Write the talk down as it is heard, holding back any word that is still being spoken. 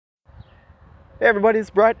Hey everybody, it's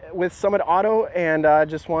Brett with Summit Auto, and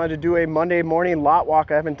just wanted to do a Monday morning lot walk.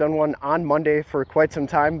 I haven't done one on Monday for quite some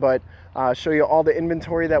time, but show you all the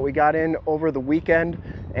inventory that we got in over the weekend.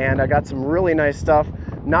 And I got some really nice stuff.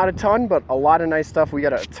 Not a ton, but a lot of nice stuff. We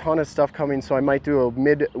got a ton of stuff coming, so I might do a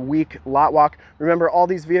mid-week lot walk. Remember, all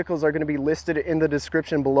these vehicles are going to be listed in the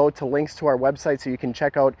description below to links to our website, so you can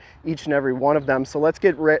check out each and every one of them. So let's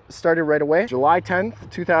get started right away. July 10th,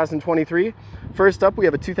 2023. First up, we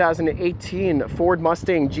have a 2018 Ford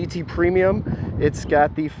Mustang GT Premium. It's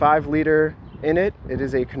got the 5-liter in it. It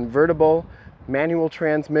is a convertible manual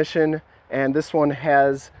transmission, and this one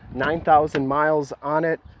has 9,000 miles on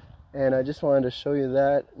it. And I just wanted to show you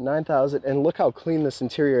that 9,000, and look how clean this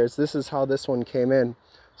interior is. This is how this one came in.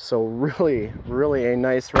 So really a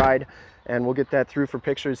nice ride, and we'll get that through for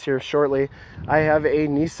pictures here shortly. I have a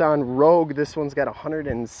Nissan Rogue. This one's got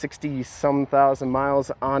 160-some thousand miles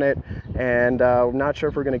on it, and I'm not sure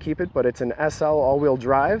if we're going to keep it, but it's an SL all-wheel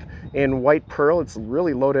drive in white pearl. It's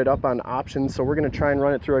really loaded up on options, so we're going to try and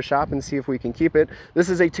run it through a shop and see if we can keep it. This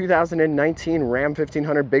is a 2019 Ram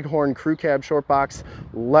 1500 Bighorn Crew Cab Short Box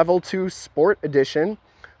Level 2 Sport Edition.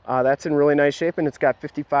 That's in really nice shape, and it's got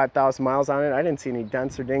 55,000 miles on it. I didn't see any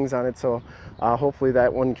dents or dings on it, so hopefully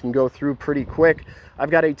that one can go through pretty quick. I've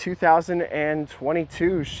got a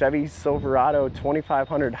 2022 Chevy Silverado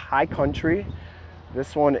 2500 High Country.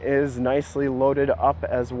 This one is nicely loaded up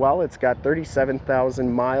as well. It's got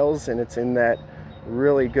 37,000 miles, and it's in that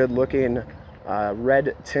really good looking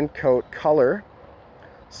red tint coat color.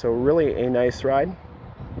 So really a nice ride.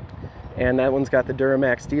 And that one's got the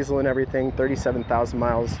Duramax diesel and everything, 37,000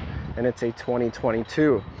 miles, and it's a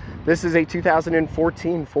 2022. This is a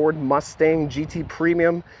 2014 Ford Mustang GT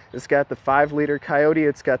Premium. It's got the 5-liter Coyote,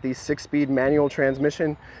 it's got the 6-speed manual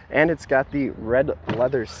transmission, and it's got the red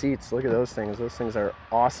leather seats. Look at those things. Those things are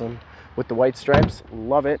awesome with the white stripes.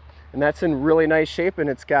 Love it. And that's in really nice shape, and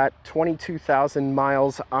it's got 22,000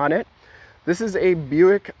 miles on it. This is a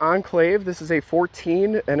Buick Enclave. This is a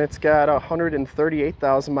 14, and it's got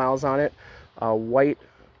 138,000 miles on it. White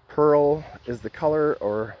pearl is the color,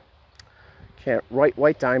 or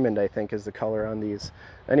white diamond, I think, is the color on these.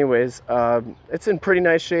 Anyways, it's in pretty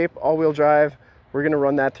nice shape, all-wheel drive. We're gonna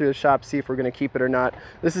run that through the shop, see if we're gonna keep it or not.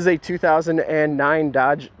 This is a 2009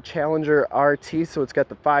 Dodge Challenger RT, so it's got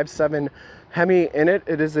the 5.7 HEMI in it.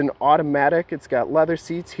 It is an automatic. It's got leather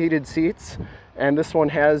seats, heated seats, and this one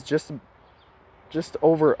has just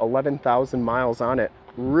over 11,000 miles on it.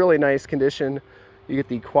 Really nice condition. You get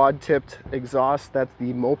the quad-tipped exhaust. That's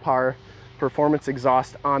the Mopar performance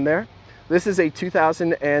exhaust on there. This is a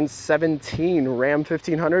 2017 Ram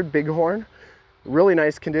 1500 Bighorn. Really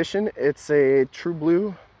nice condition. It's a true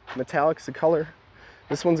blue, metallic's the color.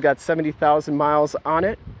 This one's got 70,000 miles on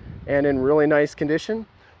it and in really nice condition.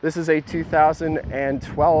 This is a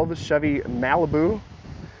 2012 Chevy Malibu,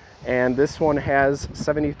 and this one has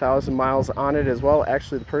 70,000 miles on it as well.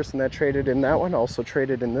 Actually, the person that traded in that one also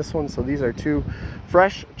traded in this one, so these are two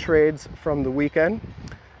fresh trades from the weekend.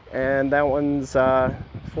 And that one's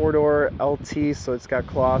 4-door LT, so it's got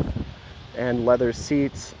cloth and leather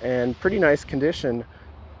seats and pretty nice condition.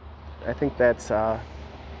 I think that's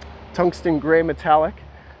tungsten gray metallic.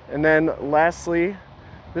 And then lastly,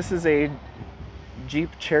 this is a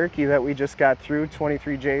Jeep Cherokee that we just got through,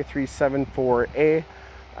 23J374A.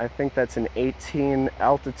 I think that's an 18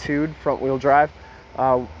 altitude front wheel drive.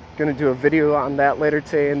 Gonna do a video on that later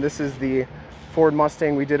today. And this is the Ford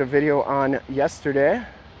Mustang we did a video on yesterday.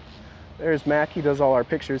 There's Mac, he does all our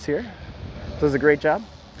pictures here. Does a great job.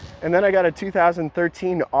 And then I got a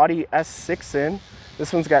 2013 Audi S6 in.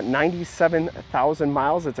 This one's got 97,000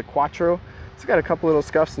 miles. It's a Quattro. It's got a couple little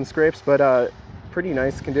scuffs and scrapes, but pretty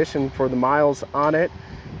nice condition for the miles on it.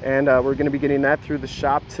 And we're gonna be getting that through the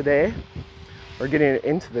shop today. Or getting it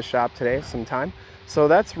into the shop today sometime. So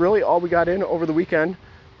that's really all we got in over the weekend.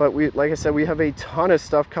 But like I said, we have a ton of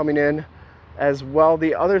stuff coming in as well.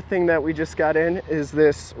 The other thing that we just got in is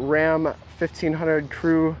this Ram 1500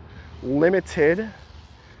 Crew Limited.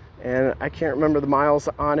 And I can't remember the miles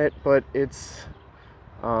on it, but it's,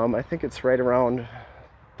 I think it's right around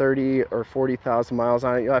 30 or 40,000 miles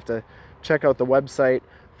on it. You'll have to check out the website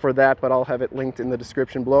for that, but I'll have it linked in the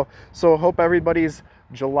description below. So I hope everybody's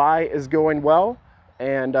July is going well,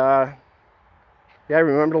 and yeah,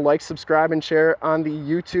 remember to like, subscribe, and share on the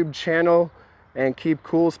YouTube channel, and keep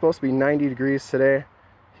cool. It's supposed to be 90 degrees today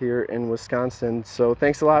here in Wisconsin. So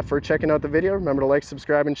thanks a lot for checking out the video. Remember to like,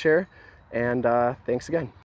 subscribe, and share, and thanks again.